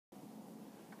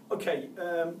Okay,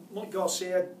 Mike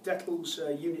Garcia, Dettles,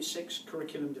 Unit 6,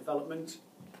 Curriculum Development.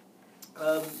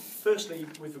 Firstly,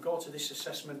 with regard to this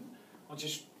assessment, I'll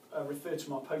just refer to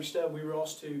my poster. We were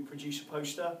asked to produce a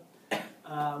poster.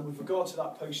 With regard to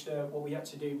that poster, what we had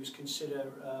to do was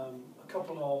consider a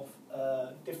couple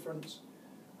of different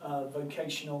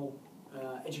vocational,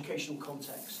 educational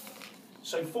contexts.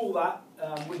 So for that,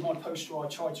 with my poster, I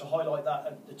tried to highlight that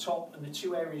at the top, and the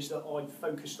two areas that I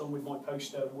focused on with my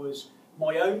poster was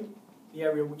my own, the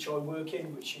area which I work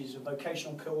in, which is a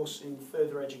vocational course in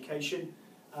further education,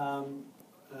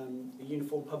 the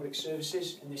Uniform Public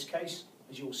Services in this case,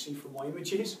 as you'll see from my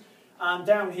images. And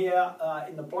down here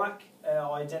in the black,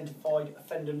 I identified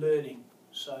offender learning,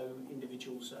 so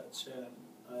individuals that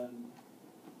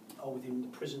are within the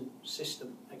prison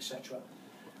system, etc.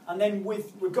 And then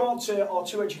with regard to our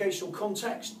two educational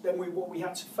contexts, then what we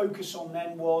had to focus on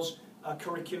then was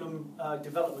curriculum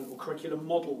development or curriculum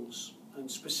models, and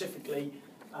specifically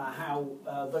how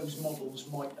those models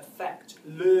might affect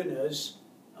learners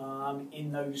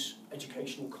in those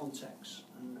educational contexts,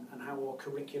 and how our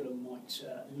curriculum might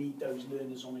lead those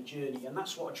learners on a journey. And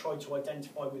that's what I tried to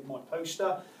identify with my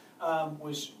poster,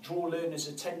 was draw learners'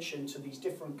 attention to these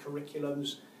different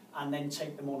curriculums and then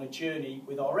take them on a journey,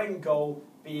 with our end goal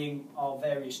being our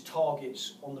various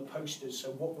targets on the posters. So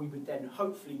what we would then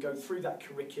hopefully go through that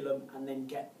curriculum and then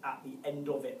get at the end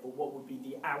of it, or what would be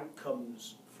the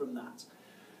outcomes from that.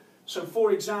 So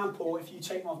for example, if you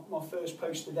take my first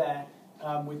poster there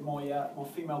with my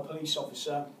female police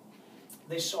officer,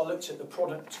 this I looked at the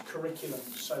product curriculum.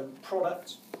 So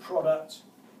product,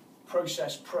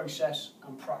 process,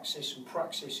 and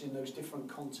praxis in those different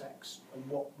contexts, and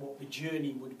what the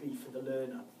journey would be for the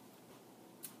learner.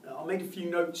 Now, I made a few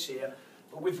notes here,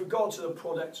 but with regard to the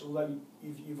product, although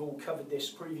you've all covered this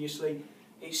previously,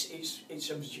 it's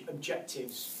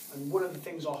objectives. And one of the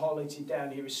things I highlighted down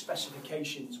here is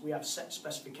specifications. We have set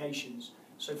specifications.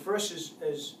 So for us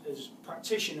as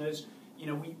practitioners, you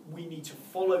know, we need to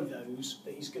follow those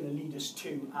that is going to lead us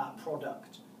to our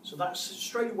product. So that's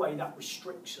straight away, that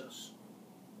restricts us.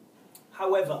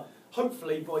 However,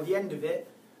 hopefully by the end of it,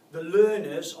 the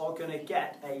learners are going to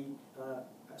get a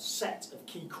set of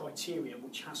key criteria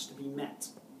which has to be met.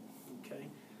 Okay,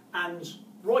 and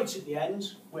right at the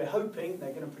end, we're hoping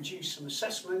they're going to produce some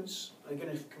assessments. They're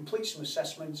going to complete some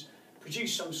assessments,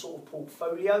 produce some sort of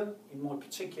portfolio in my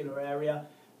particular area.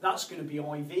 That's going to be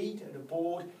IV'd at a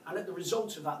board, and at the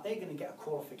result of that, they're going to get a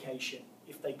qualification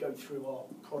if they go through our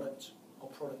product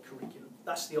curriculum.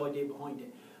 That's the idea behind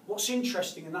it. What's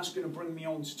interesting, and that's going to bring me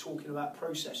on to talking about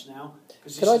process now.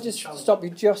 Could I just stop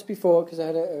you just before, because I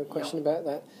had a question about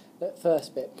that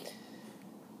first bit.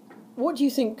 What do you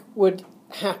think would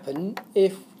happen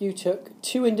if you took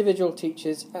two individual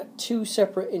teachers at two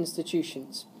separate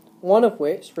institutions, one of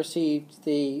which received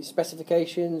the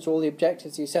specifications, all the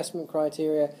objectives, the assessment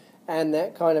criteria, and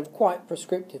that kind of quite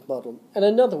prescriptive model, and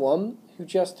another one who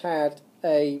just had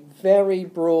a very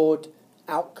broad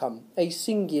outcome, a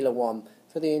singular one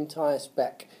for the entire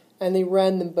spec, and they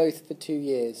ran them both for 2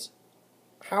 years?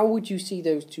 How would you see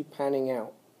those two panning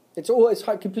out? It's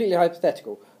completely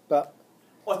hypothetical, but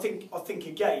I think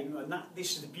again, and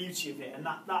this is the beauty of it, and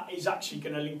that is actually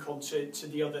going to link on to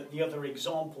the other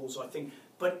examples, I think.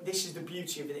 But this is the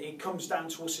beauty of it. It comes down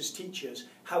to us as teachers,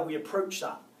 how we approach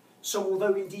that. So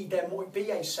although indeed there might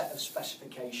be a set of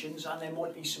specifications and there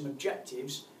might be some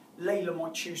objectives, Layla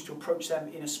might choose to approach them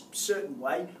in a certain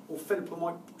way, or Philippa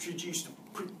might produce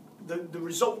the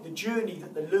result, the journey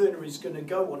that the learner is going to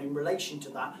go on in relation to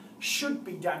that should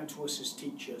be down to us as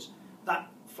teachers. That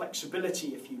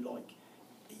flexibility, if you like.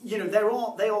 You know,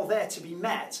 they are there to be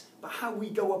met, but how we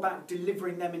go about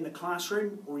delivering them in the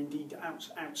classroom, or indeed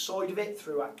outside of it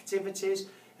through activities,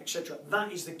 etc.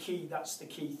 That is the key. That's the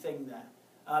key thing there.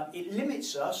 It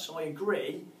limits us, I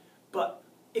agree, but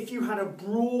if you had a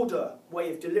broader way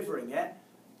of delivering it,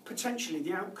 potentially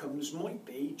the outcomes might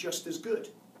be just as good.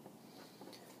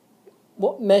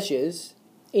 What measures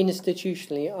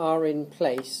institutionally are in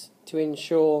place to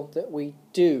ensure that we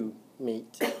do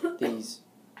meet these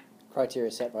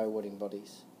criteria set by awarding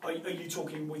bodies? Are you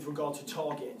talking with regard to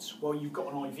targets? Well, you've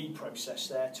got an IV process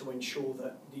there to ensure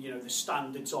that the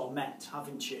standards are met,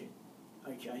 haven't you?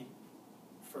 Okay,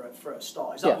 for a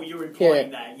start. Is that what you're implying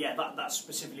there? Yeah, that's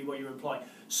specifically what you're implying.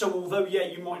 So although,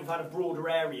 you might have had a broader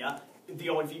area, the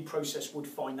IV process would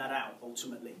find that out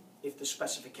ultimately, if the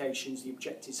specifications, the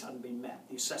objectives hadn't been met,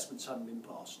 the assessments hadn't been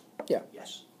passed. Yeah.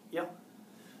 Yes. Yeah.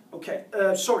 Okay,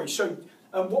 sorry, so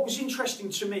what was interesting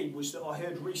to me was that I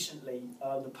heard recently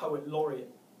the Poet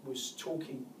Laureate was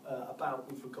talking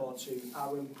about with regard to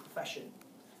our own profession.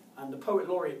 And the Poet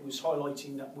Laureate was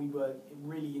highlighting that we were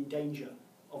really in danger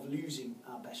of losing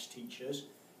our best teachers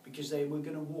because they were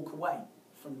going to walk away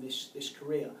from this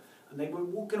career. And they were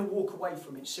going to walk away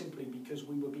from it simply because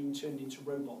we were being turned into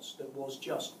robots that was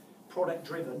just product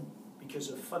driven because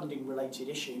of funding related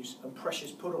issues and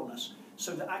pressures put on us.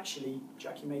 So that actually,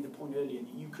 Jackie made the point earlier,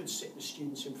 that you could sit the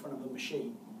students in front of a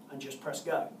machine and just press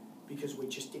go because we're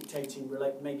just dictating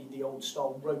maybe the old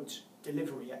style rote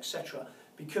delivery, etc.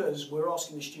 Because we're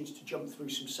asking the students to jump through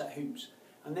some set hoops.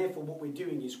 And therefore what we're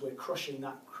doing is we're crushing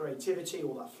that creativity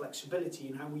or that flexibility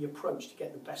in how we approach to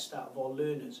get the best out of our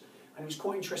learners. And it was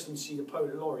quite interesting to see the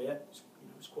Poet Laureate,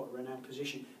 it's quite a renowned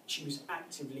position, she was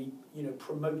actively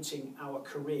promoting our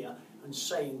career and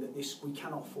saying that we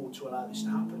cannot afford to allow this to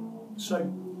happen.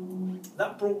 So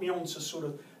that brought me on to sort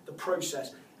of the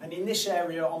process. And in this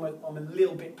area I'm a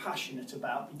little bit passionate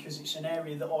about because it's an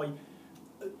area that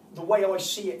the way I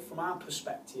see it from our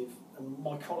perspective, and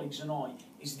my colleagues and I,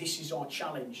 is this is our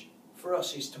challenge for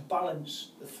us, is to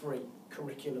balance the three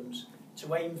curriculums,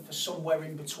 to aim for somewhere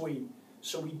in between.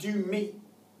 So we do meet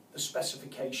the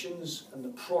specifications and the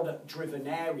product-driven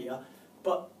area,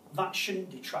 but that shouldn't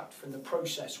detract from the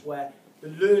process where the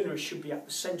learner should be at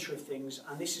the centre of things,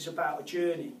 and this is about a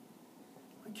journey.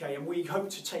 Okay, and we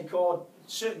hope to take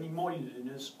certainly my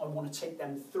learners, I want to take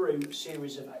them through a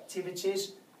series of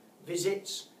activities,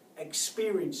 visits,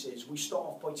 experiences. We start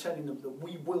off by telling them that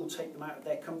we will take them out of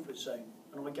their comfort zone,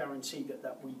 and I guarantee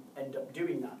that we end up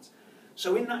doing that.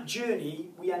 So in that journey,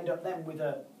 we end up then with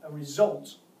a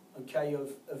result, okay,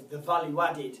 of the value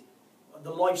added,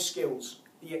 the life skills,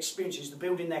 the experiences, the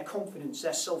building their confidence,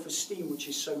 their self-esteem, which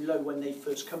is so low when they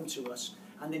first come to us,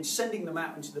 and then sending them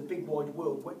out into the big wide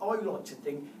world, where I like to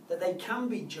think that they can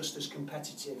be just as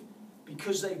competitive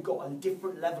because they've got a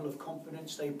different level of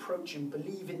confidence, they approach and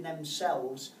believe in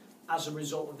themselves as a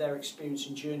result of their experience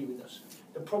and journey with us.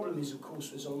 The problem is, of course,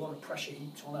 there's a lot of pressure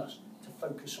heaped on us to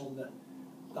focus on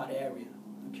that area.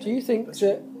 Okay? Do you think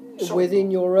that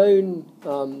within your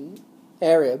own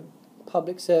area,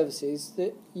 public services,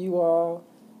 that you are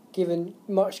given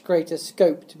much greater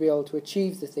scope to be able to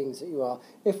achieve the things that you are?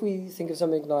 If we think of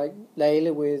something like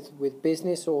Layla with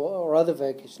business or other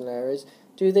vocational areas,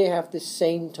 do they have the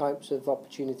same types of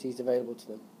opportunities available to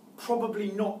them?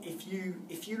 Probably not. If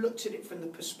you looked at it from the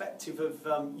perspective of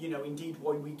indeed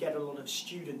why we get a lot of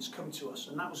students come to us,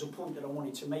 and that was a point that I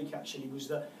wanted to make actually, was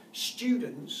that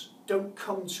students don't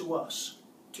come to us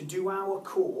to do our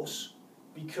course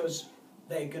because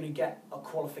they're going to get a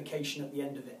qualification at the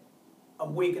end of it,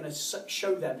 and we're going to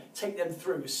show them, take them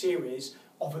through a series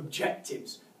of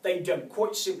objectives. They don't.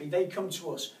 Quite simply, they come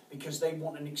to us because they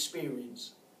want an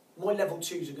experience. My level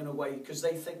 2s are going away because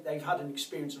they think they've had an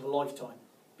experience of a lifetime,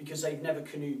 because they've never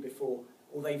canoed before,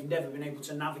 or they've never been able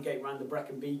to navigate around the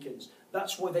Brecon Beacons.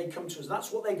 That's why they come to us.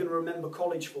 That's what they're going to remember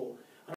college for.